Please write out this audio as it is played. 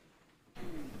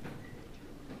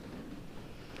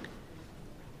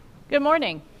Good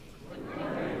morning.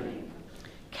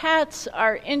 Cats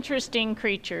are interesting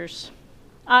creatures.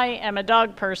 I am a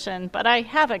dog person, but I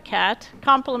have a cat,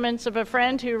 compliments of a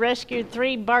friend who rescued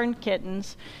 3 barn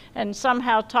kittens and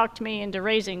somehow talked me into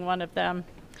raising one of them.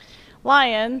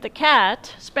 Lion, the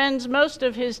cat, spends most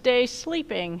of his day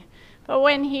sleeping, but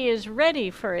when he is ready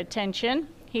for attention,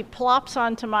 he plops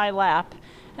onto my lap,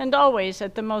 and always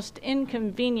at the most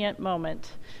inconvenient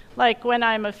moment, like when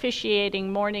I'm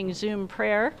officiating morning Zoom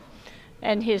prayer,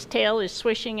 and his tail is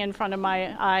swishing in front of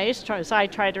my eyes as I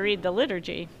try to read the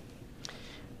liturgy.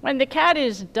 When the cat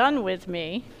is done with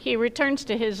me, he returns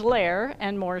to his lair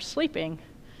and more sleeping.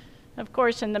 Of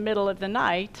course, in the middle of the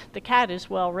night, the cat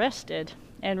is well rested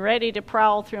and ready to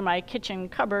prowl through my kitchen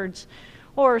cupboards,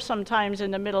 or sometimes in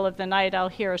the middle of the night I'll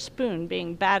hear a spoon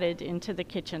being batted into the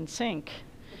kitchen sink.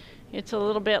 It's a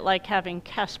little bit like having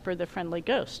Casper the Friendly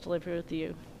Ghost live with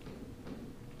you.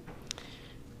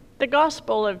 The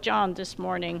Gospel of John this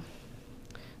morning.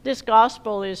 This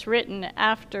Gospel is written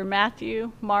after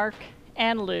Matthew, Mark,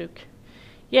 and Luke,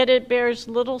 yet it bears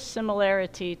little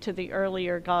similarity to the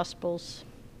earlier Gospels.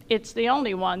 It's the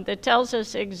only one that tells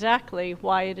us exactly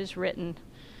why it is written.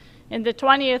 In the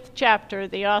 20th chapter,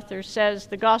 the author says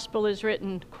the Gospel is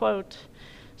written, quote,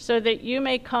 so that you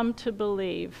may come to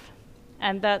believe,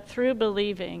 and that through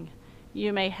believing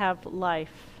you may have life.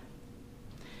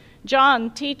 John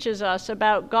teaches us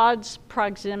about God's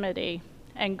proximity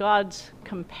and God's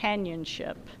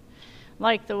companionship,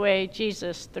 like the way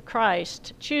Jesus, the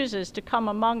Christ, chooses to come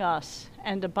among us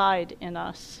and abide in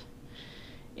us.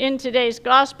 In today's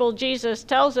gospel, Jesus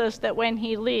tells us that when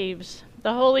he leaves,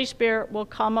 the Holy Spirit will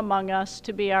come among us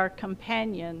to be our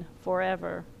companion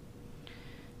forever.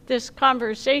 This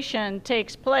conversation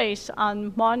takes place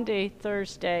on Maundy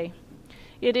Thursday.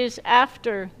 It is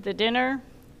after the dinner,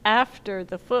 after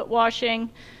the foot washing,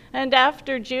 and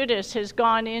after Judas has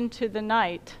gone into the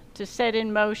night to set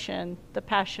in motion the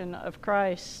passion of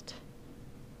Christ.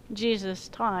 Jesus'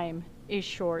 time is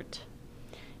short.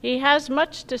 He has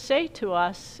much to say to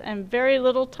us and very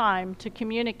little time to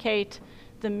communicate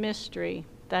the mystery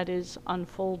that is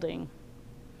unfolding.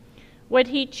 What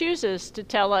he chooses to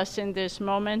tell us in this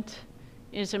moment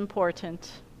is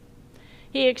important.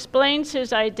 He explains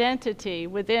his identity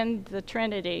within the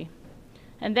Trinity,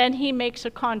 and then he makes a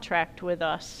contract with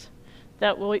us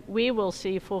that we will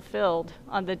see fulfilled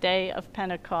on the day of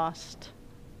Pentecost.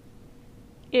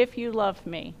 If you love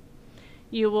me,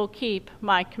 you will keep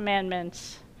my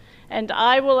commandments, and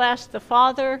I will ask the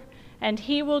Father, and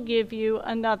he will give you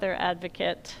another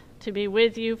advocate to be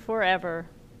with you forever.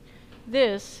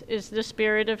 This is the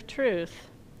Spirit of truth,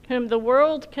 whom the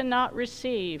world cannot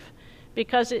receive,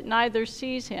 because it neither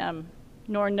sees him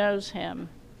nor knows him.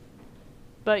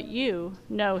 But you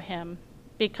know him,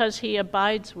 because he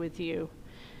abides with you,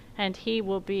 and he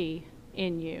will be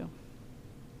in you.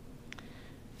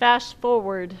 Fast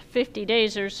forward 50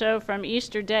 days or so from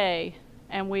Easter Day,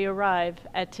 and we arrive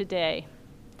at today,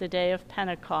 the day of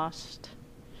Pentecost.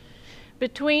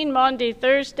 Between Maundy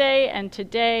Thursday and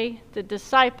today, the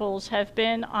disciples have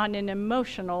been on an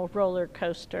emotional roller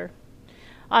coaster.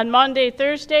 On Maundy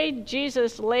Thursday,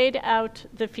 Jesus laid out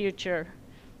the future,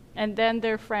 and then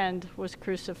their friend was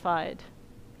crucified.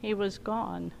 He was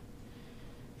gone.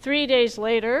 3 days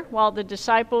later, while the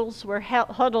disciples were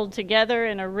huddled together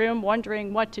in a room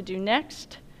wondering what to do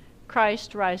next,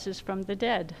 Christ rises from the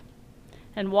dead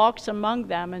and walks among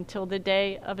them until the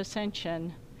day of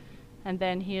ascension, and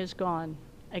then he is gone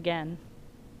again.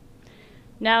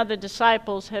 Now the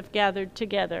disciples have gathered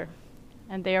together,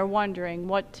 and they are wondering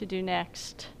what to do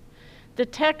next. The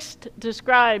text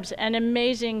describes an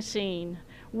amazing scene.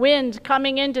 Wind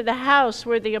coming into the house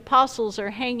where the apostles are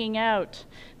hanging out.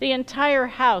 The entire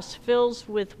house fills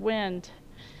with wind,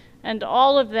 and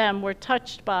all of them were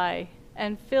touched by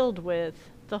and filled with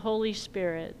the Holy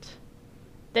Spirit.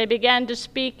 They began to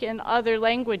speak in other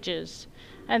languages,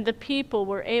 and the people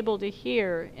were able to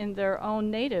hear in their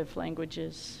own native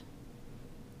languages.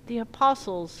 The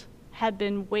apostles had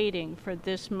been waiting for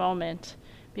this moment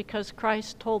because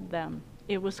Christ told them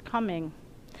it was coming.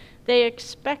 They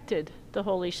expected the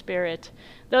Holy Spirit.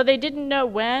 Though they didn't know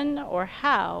when or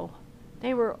how,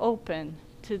 they were open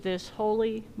to this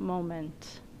holy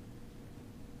moment.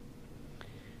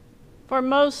 For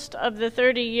most of the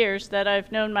 30 years that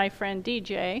I've known my friend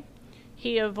DJ,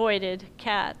 he avoided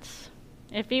cats.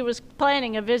 If he was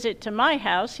planning a visit to my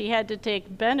house, he had to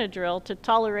take Benadryl to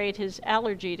tolerate his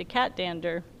allergy to cat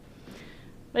dander.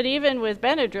 But even with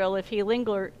Benadryl, if he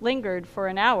lingered for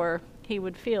an hour, he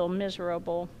would feel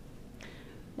miserable.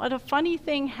 But a funny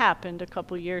thing happened a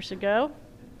couple years ago.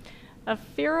 A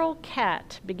feral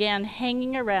cat began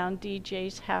hanging around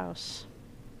DJ's house.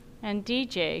 and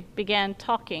DJ began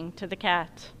talking to the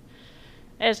cat.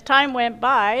 As time went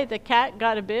by, the cat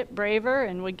got a bit braver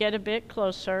and would get a bit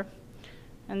closer.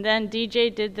 And then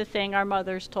DJ did the thing our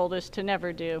mothers told us to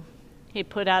never do. He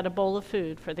put out a bowl of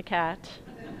food for the cat.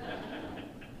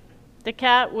 The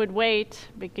cat would wait,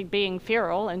 being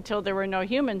feral, until there were no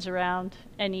humans around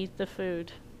and eat the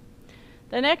food.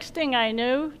 The next thing I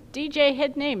knew, DJ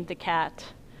had named the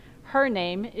cat. Her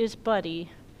name is Buddy.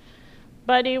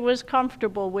 Buddy was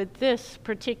comfortable with this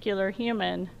particular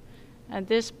human, and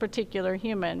this particular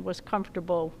human was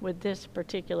comfortable with this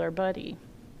particular Buddy.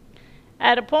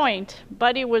 At a point,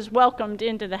 Buddy was welcomed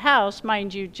into the house,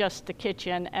 mind you, just the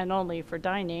kitchen and only for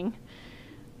dining.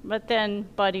 But then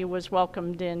Buddy was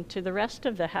welcomed into the rest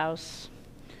of the house.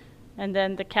 And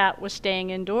then the cat was staying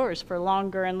indoors for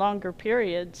longer and longer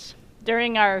periods.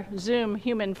 During our Zoom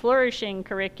Human Flourishing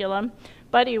curriculum,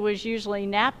 Buddy was usually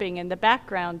napping in the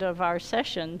background of our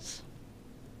sessions.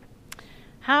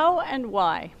 How and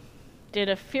why did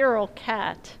a feral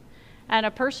cat and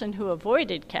a person who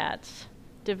avoided cats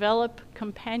develop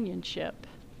companionship?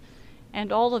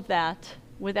 And all of that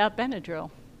without Benadryl.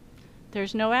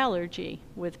 There's no allergy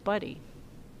with Buddy.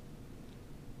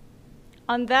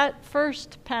 On that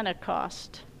first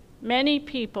Pentecost, many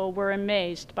people were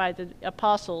amazed by the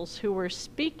apostles who were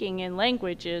speaking in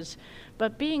languages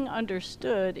but being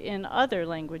understood in other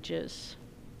languages.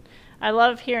 I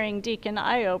love hearing Deacon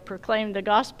Io proclaim the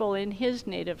gospel in his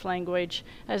native language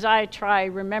as I try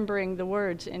remembering the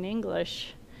words in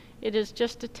English. It is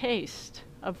just a taste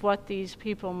of what these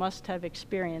people must have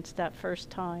experienced that first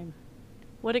time.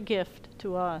 What a gift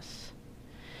to us.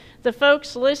 The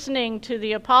folks listening to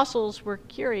the apostles were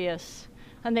curious,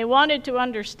 and they wanted to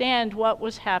understand what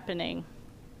was happening.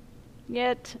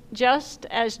 Yet, just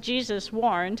as Jesus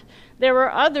warned, there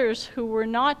were others who were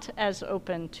not as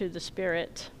open to the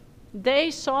Spirit. They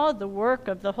saw the work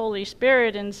of the Holy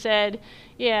Spirit and said,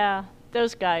 yeah,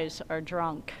 those guys are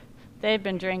drunk. They've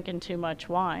been drinking too much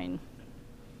wine.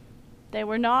 They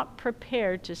were not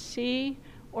prepared to see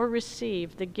or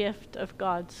receive the gift of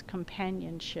God's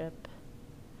companionship.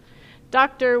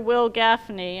 Dr. Will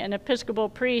Gaffney, an Episcopal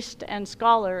priest and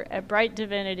scholar at Bright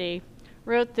Divinity,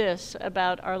 wrote this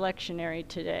about our lectionary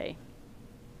today.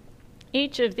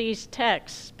 Each of these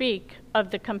texts speak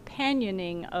of the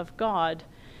companioning of God,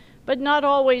 but not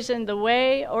always in the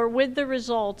way or with the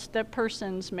results that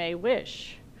persons may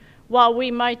wish. While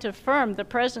we might affirm the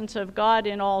presence of God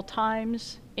in all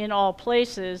times, in all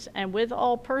places, and with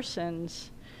all persons,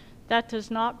 that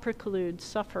does not preclude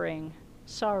suffering,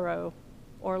 sorrow,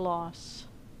 or loss.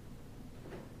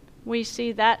 We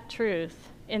see that truth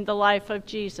in the life of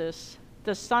Jesus,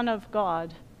 the Son of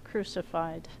God,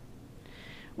 crucified.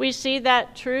 We see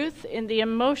that truth in the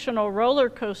emotional roller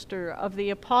coaster of the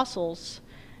apostles,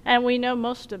 and we know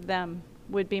most of them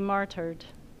would be martyred.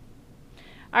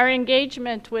 Our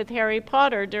engagement with Harry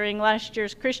Potter during last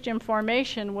year's Christian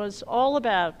formation was all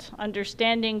about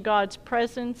understanding God's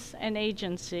presence and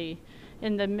agency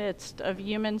in the midst of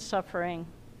human suffering.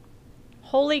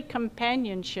 Holy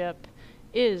companionship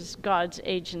is God's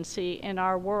agency in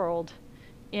our world,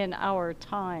 in our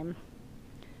time,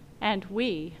 and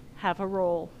we have a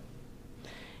role.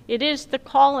 It is the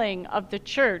calling of the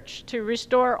church to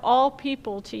restore all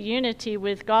people to unity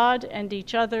with God and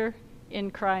each other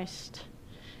in Christ.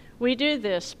 We do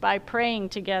this by praying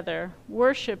together,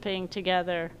 worshiping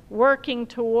together, working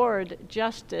toward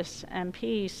justice and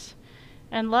peace,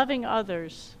 and loving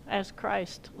others as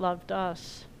Christ loved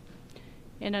us.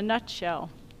 In a nutshell,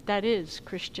 that is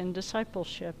Christian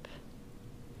discipleship.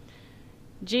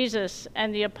 Jesus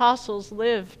and the apostles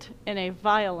lived in a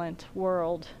violent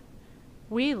world.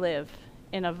 We live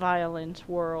in a violent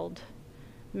world.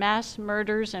 Mass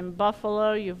murders in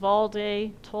Buffalo,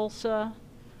 Uvalde, Tulsa.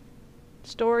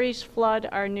 Stories flood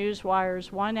our news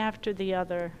wires one after the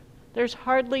other. There's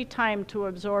hardly time to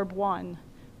absorb one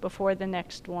before the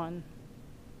next one.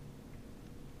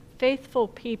 Faithful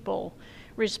people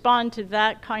respond to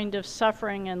that kind of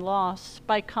suffering and loss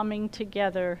by coming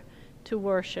together to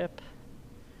worship.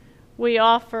 We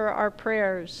offer our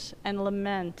prayers and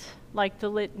lament like the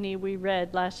litany we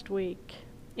read last week.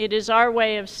 It is our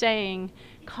way of saying,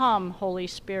 "Come, Holy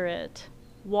Spirit,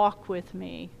 walk with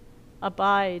me,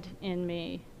 abide in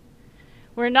me."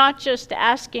 We're not just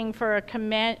asking for a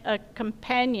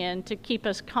companion to keep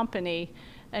us company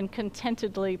and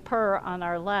contentedly purr on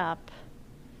our lap.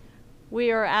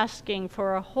 We are asking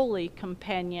for a holy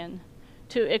companion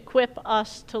to equip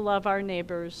us to love our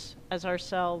neighbors as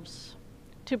ourselves,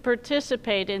 to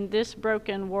participate in this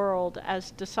broken world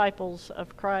as disciples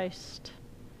of Christ.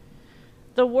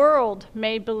 The world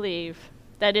may believe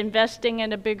that investing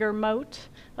in a bigger moat,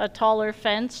 a taller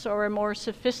fence, or a more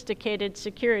sophisticated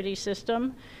security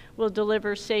system will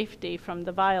deliver safety from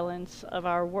the violence of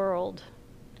our world.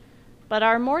 But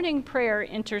our morning prayer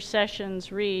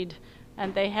intercessions read,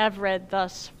 and they have read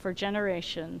thus for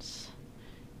generations,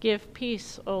 "Give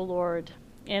peace, O Lord,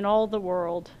 in all the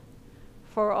world,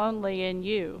 for only in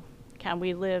you can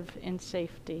we live in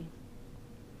safety."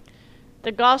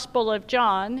 The Gospel of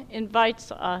John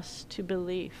invites us to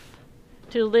belief,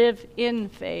 to live in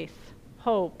faith,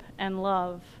 hope, and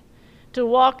love, to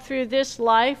walk through this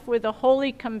life with a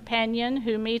holy companion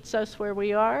who meets us where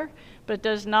we are, but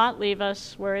does not leave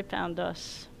us where he found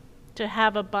us, to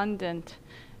have abundant,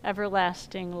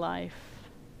 everlasting life.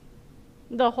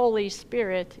 The Holy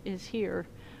Spirit is here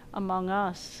among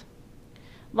us.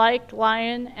 Like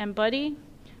Lion and Buddy,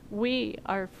 we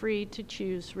are free to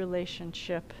choose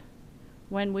relationship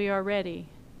when we are ready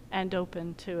and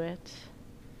open to it.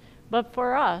 But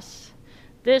for us,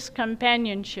 this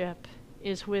companionship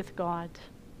is with God.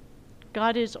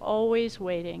 God is always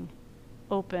waiting,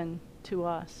 open to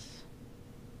us.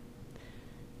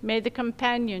 May the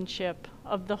companionship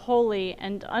of the holy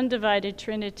and undivided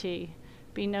Trinity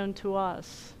be known to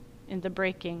us in the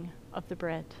breaking of the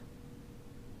bread.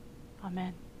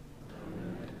 Amen.